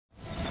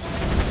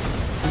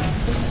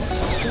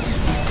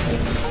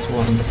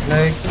on the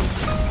flag.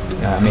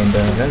 Yeah, I mean the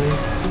rally.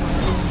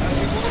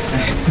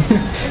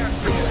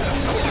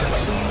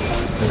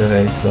 The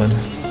rally is gone.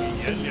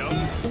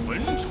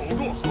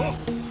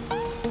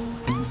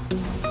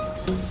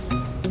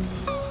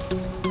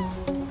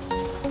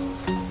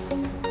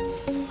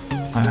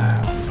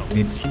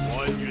 Deep.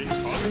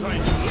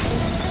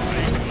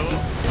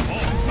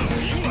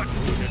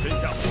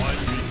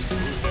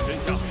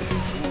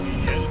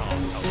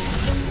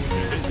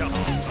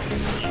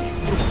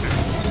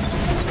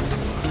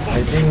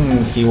 I think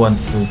he want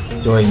to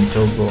join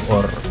Chogo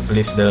or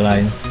leave the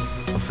lines,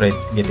 afraid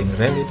getting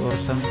rallied or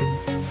something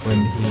when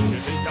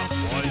he.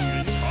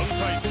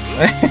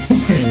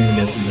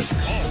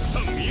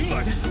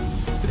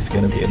 That's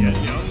gonna be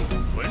annoying.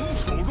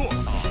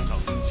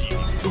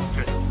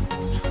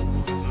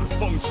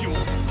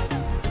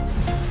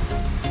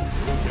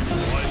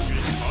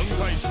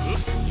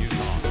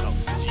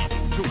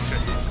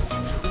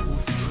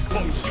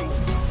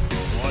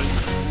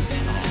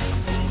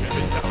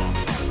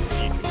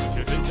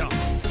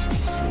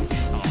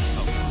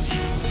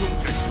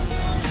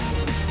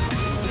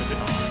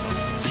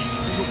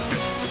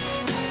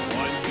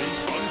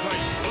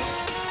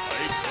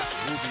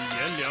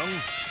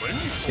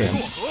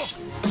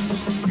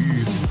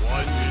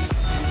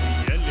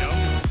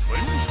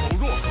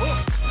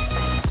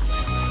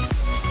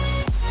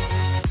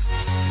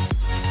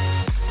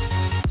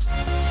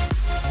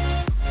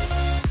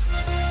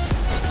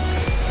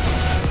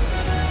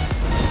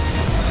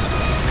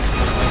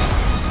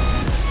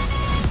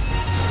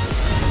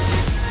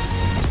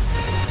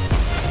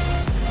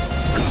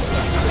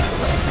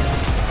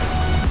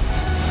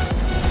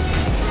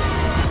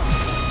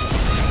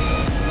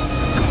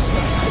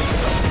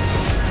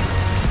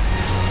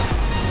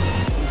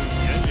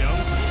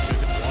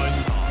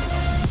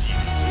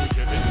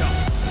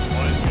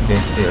 They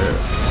still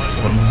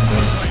swarming the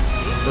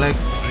flag.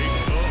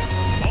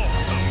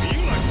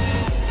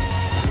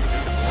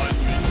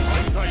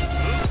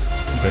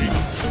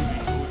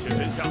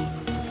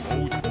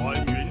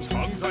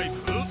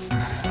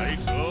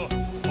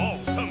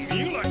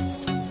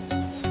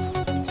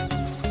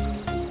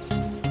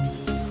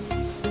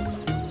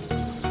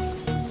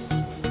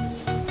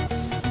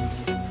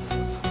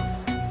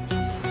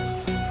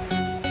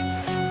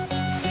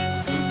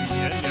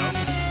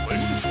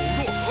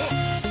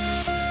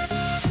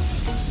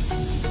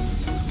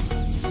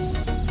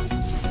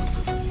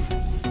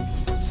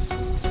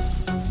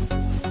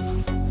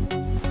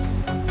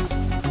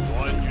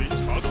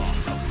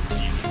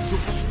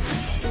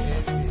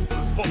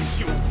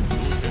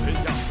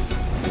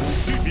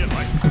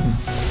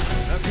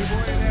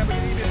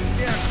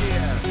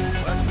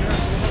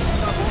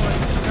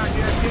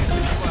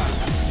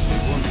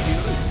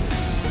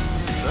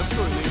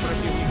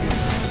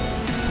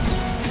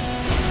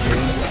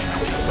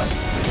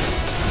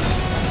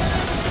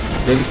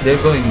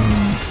 They're going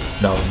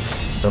down.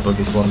 Double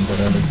this one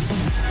already.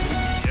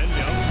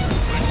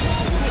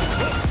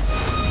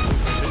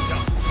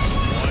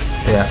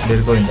 Yeah,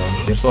 they're going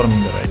down. They're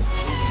swarming already.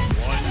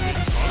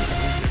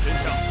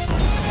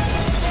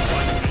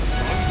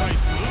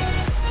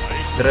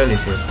 The rally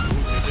is here.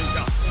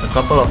 A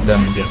couple of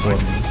them just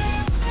swarming.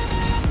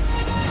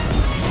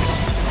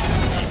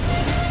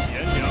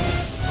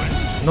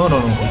 No,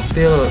 it's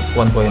still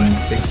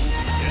 1.6.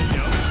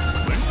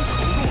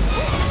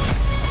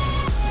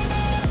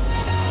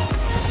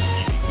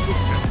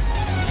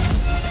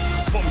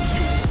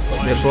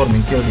 They're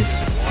swarming, kill this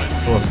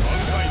swarm.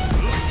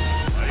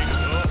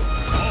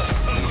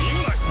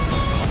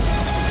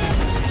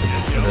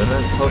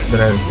 How's the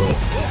rally score?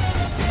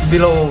 It's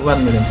below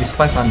 1 million, it's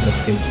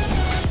 500k.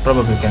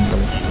 Probably cancel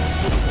it.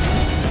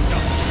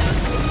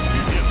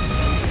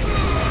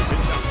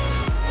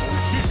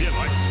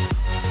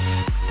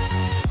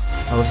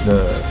 How's the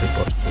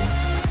report?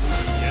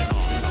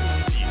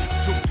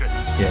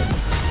 Yeah.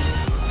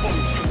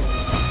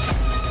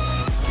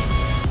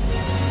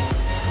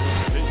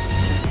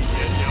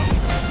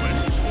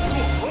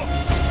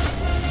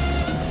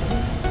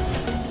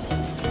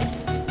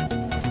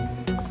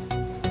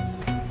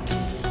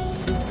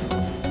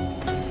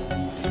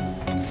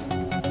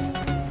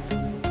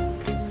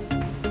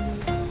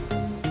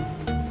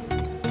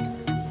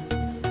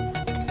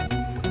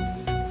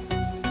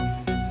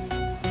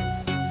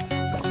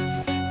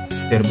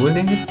 They're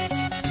building it?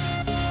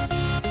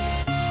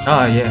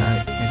 Ah, yeah,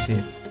 I see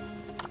it.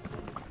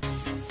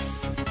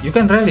 You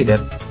can rally that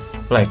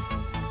flag.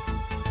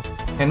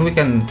 And we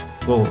can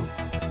go.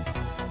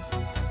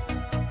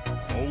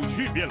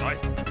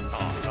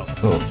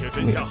 So,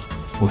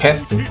 we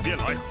have to.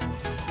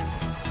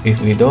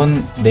 If we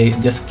don't, they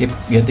just keep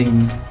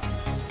getting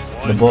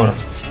the board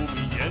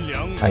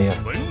higher.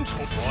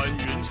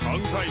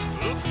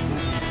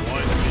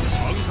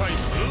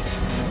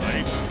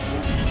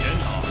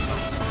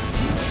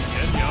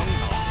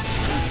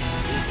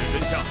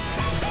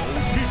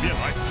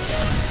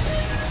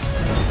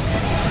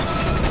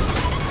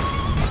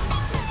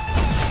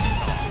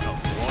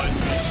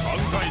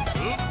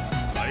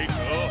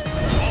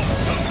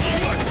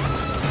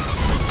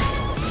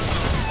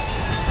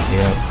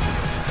 Yeah.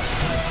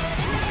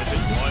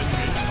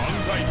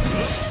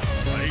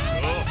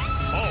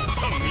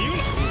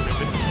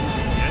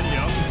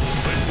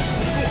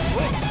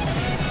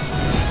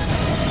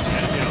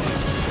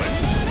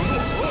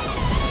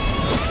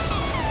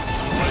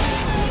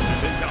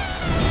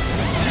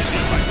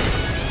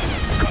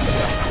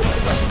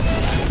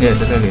 Yeah,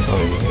 the rally is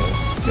already here.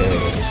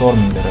 They're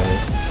swarming the rally.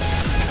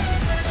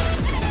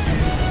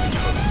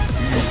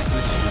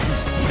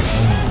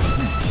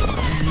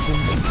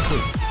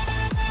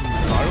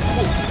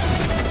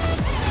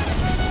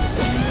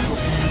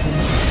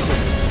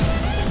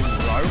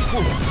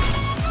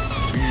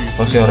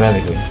 How's your rally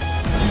doing?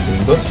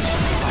 Doing good?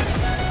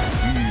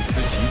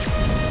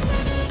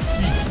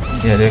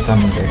 Yeah, they're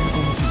coming there.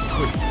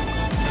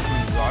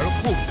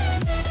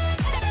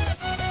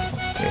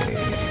 Okay,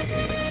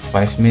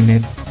 5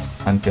 minutes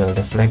until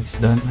the flag is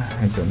done.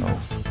 I don't know.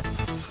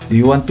 Do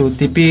you want to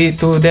TP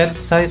to that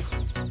side?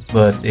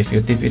 But if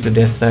you TP to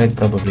that side,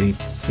 probably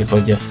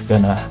people just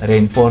gonna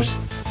reinforce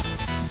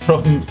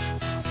from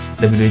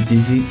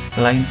WGZ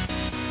line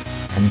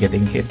and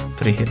getting hit,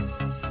 3 hit.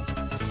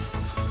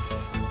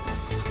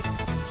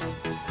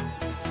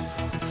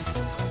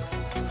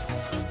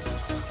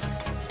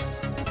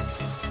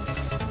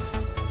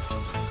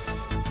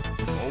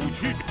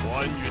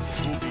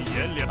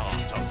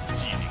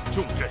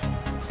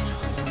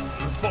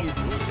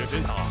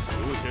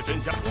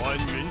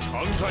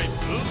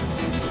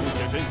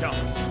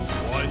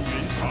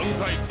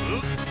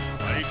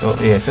 So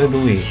yeah, so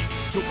do we.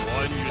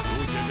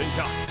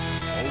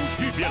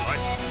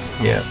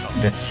 Yeah,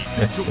 that's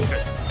true.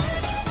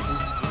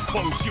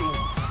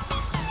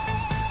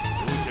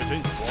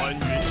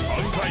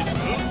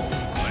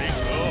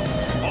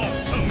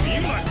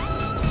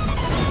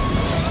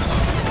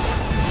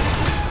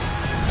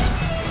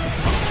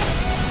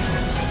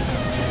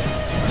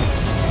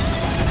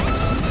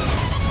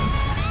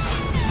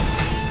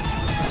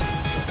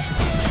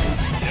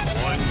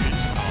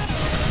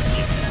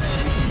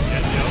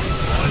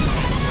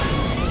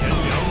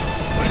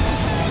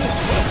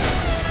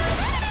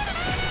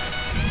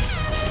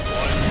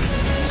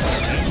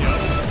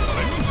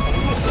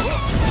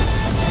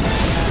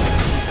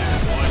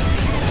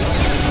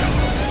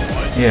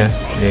 Yeah,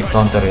 they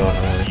counter your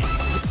rally.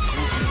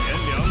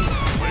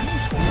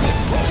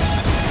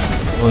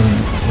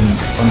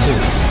 On two.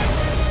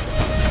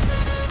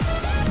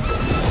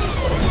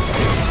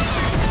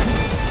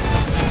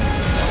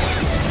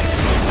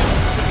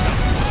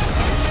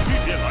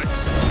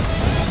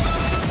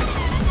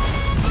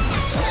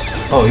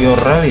 Oh, your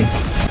rally is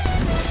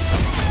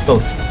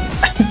toast.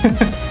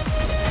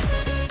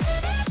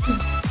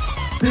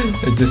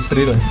 I just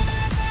realized.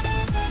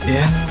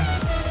 Yeah.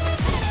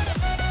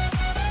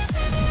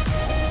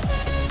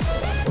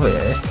 Oh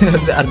yeah,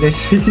 are they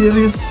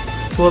serious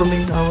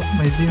swarming out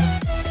my zeno?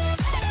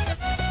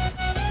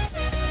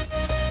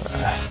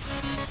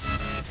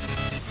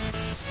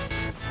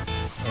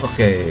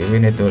 Okay, we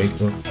need to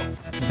regroup.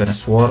 I'm gonna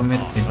swarm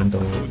it even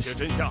though it's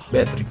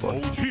bad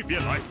report.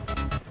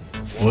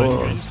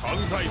 Swarm.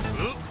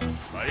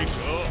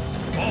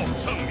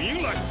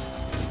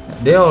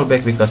 They all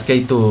back because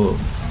K2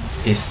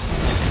 is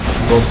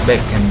both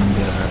back and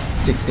they're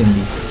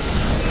 16D.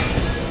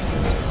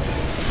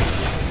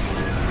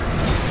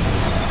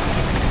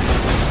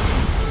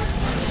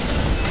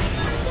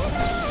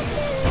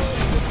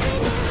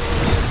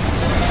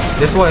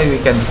 That's why we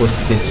can push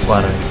this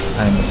far,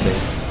 I must say.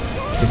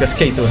 Because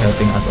K2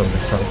 helping us on the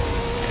side.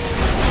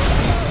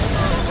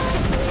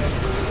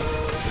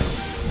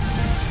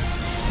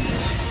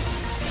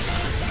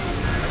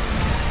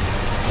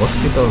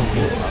 Hospital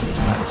pool,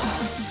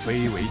 nice.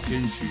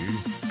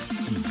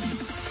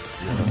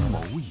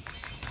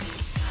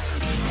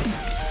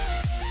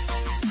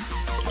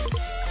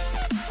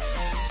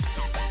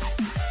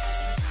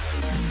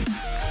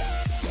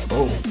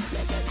 Oh,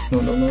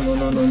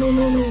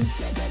 no.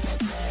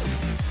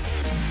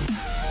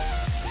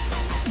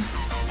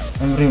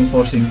 I'm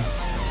reinforcing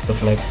the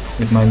flag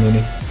with my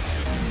unit.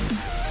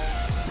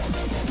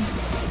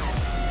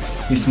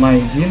 Is my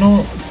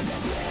Zeno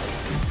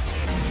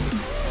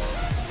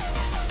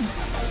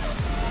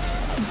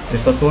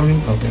restart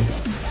forming? Okay.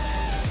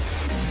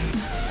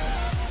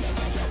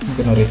 I'm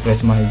gonna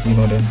refresh my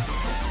Zeno then.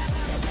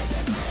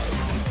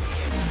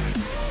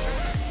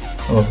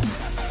 Oh.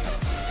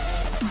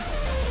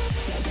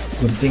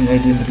 Good thing I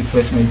didn't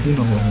refresh my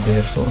Zeno when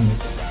they're storming.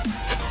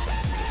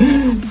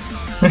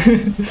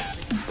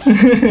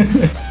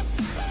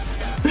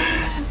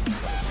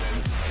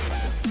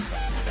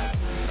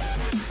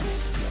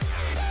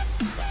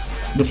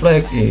 The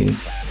flag is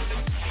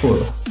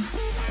full.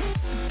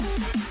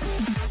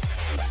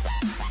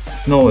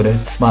 No,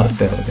 that's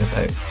smarter that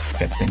I was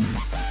captain.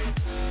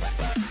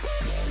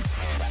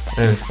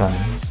 Rail is coming.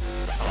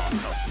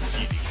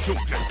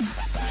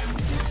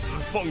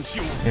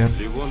 Yep.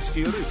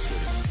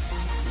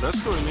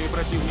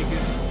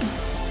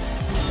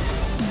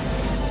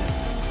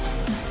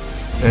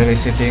 Rail is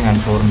sitting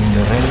and forming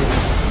the rail.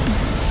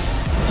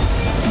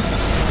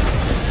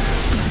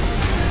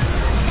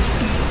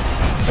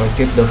 So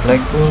keep the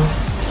flag full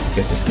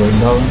because it's going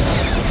down.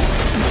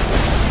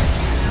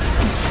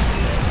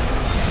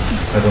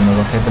 I don't know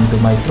what happened to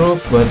my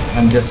troop, but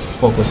I'm just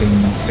focusing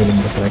on filling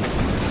the flag.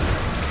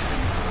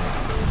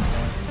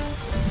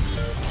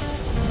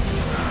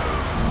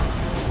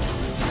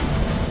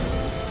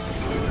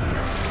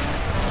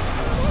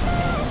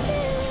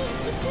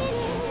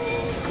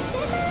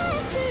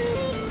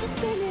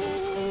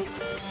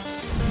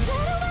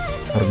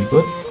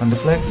 Good on the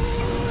flag.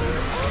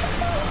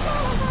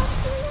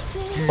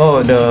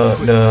 Oh,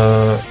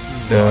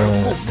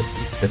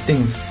 the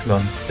thing's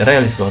gone. The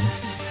rail is gone.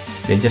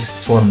 They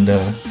just swarm the.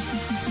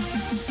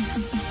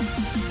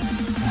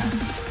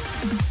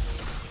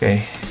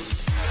 Okay.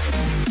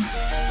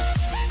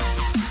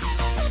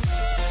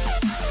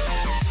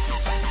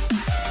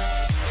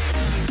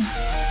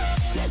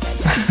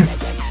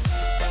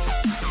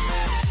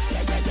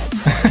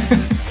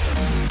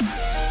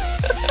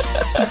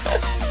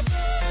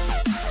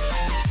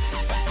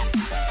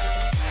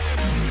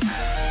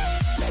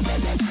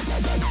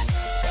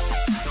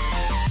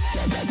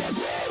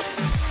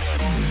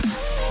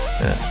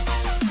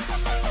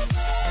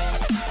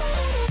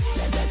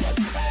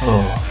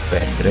 Oh,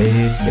 bad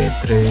trade, bad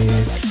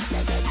trade.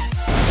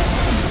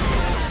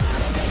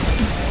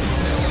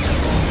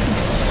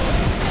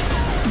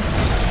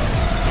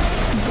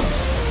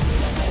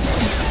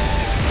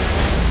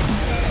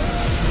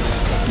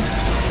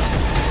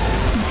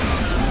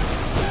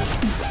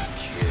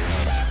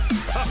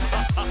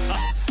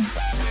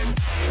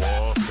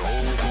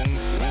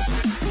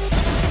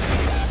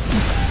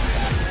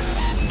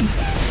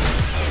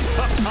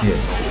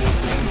 Yes.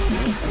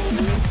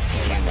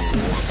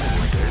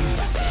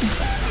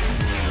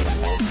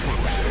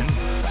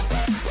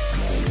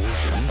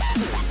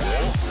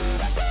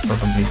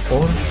 Probably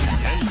 4.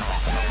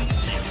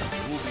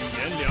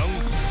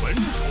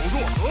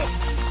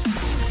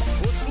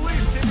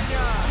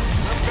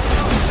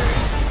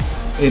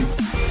 It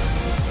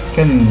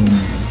can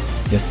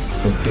just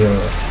fulfill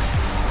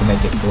the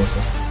magic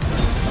closer.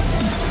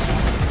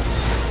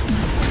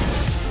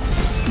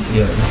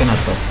 Yeah, you cannot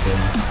touch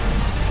them,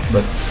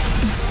 but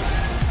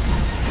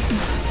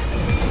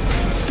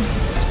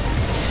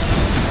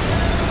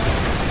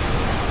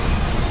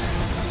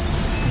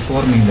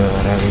forming the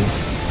rally.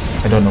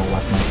 I don't know what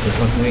my it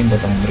was doing,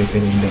 but I'm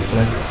refilling the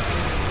flag.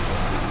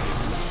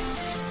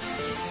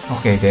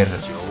 Okay, their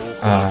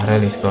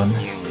rally is gone.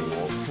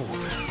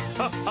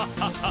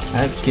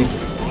 I keep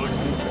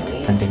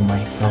sending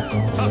my local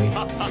away.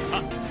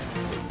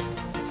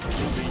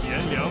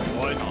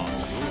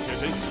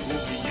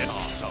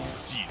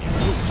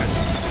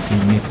 We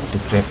need to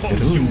grab the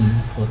room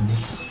for me.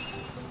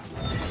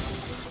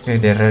 Okay,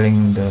 they're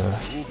rallying the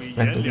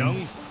flag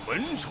again.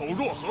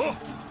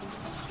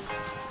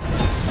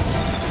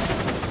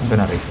 I'm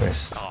gonna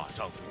request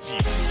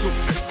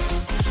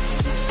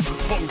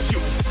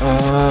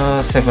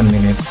 7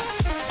 minutes,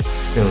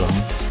 still long.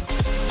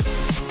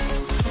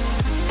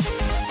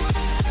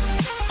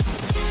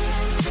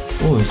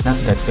 Oh, it's not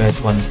that bad,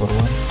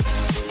 1-for-1.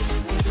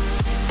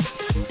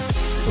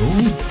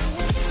 Oh,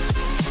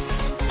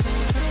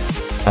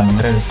 coming,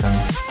 rail is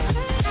coming.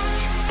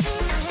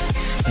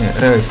 Yeah,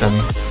 rail is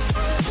coming.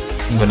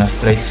 I'm gonna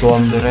straight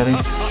swarm the rally.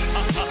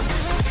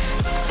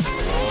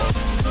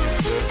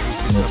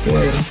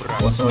 Okay,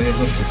 also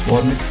able to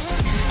swarm it.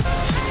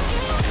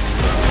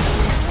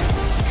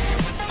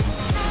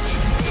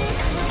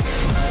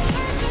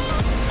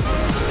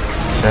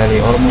 Rally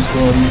almost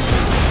gone.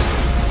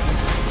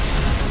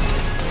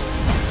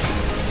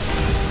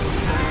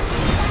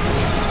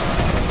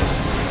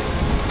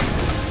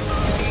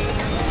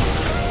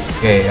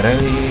 Okay,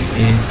 rally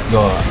is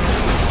gone.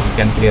 You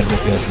can clear the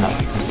field now.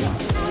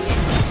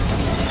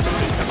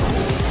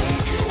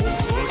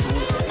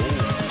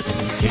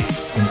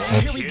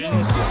 Inside sanctuary,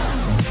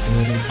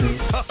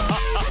 please.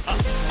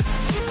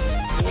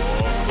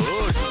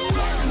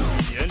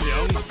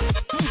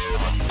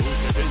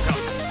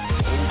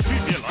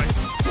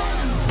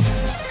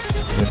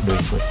 We're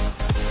doing good.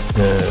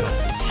 The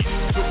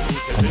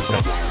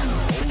contract.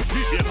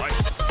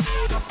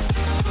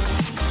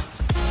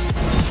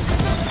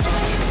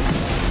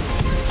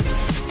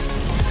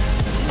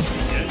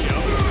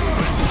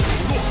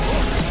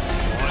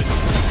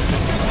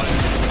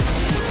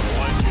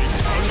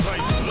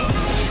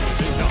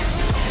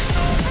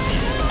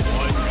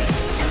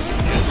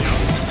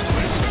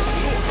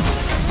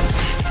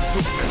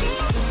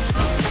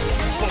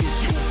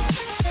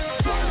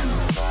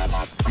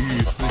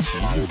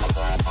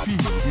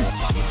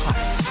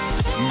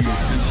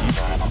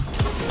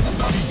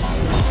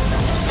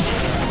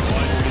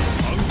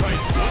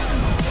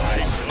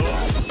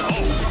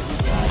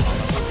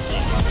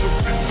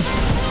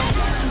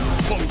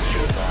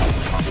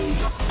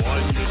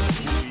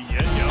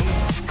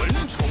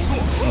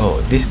 Oh,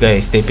 this guy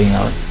is taping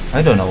out.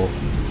 I don't know.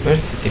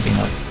 Where's he taping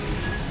out?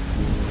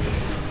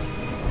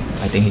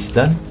 I think he's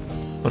done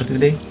for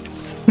today.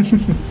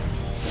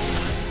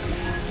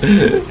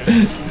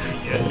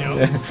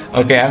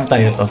 Okay, I'm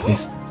tired of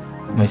this.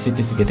 My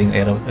city is getting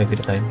air out every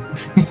time.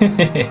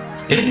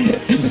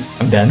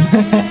 I'm done.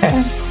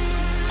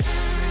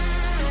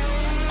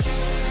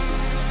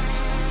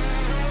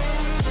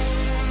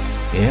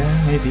 Yeah,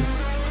 maybe.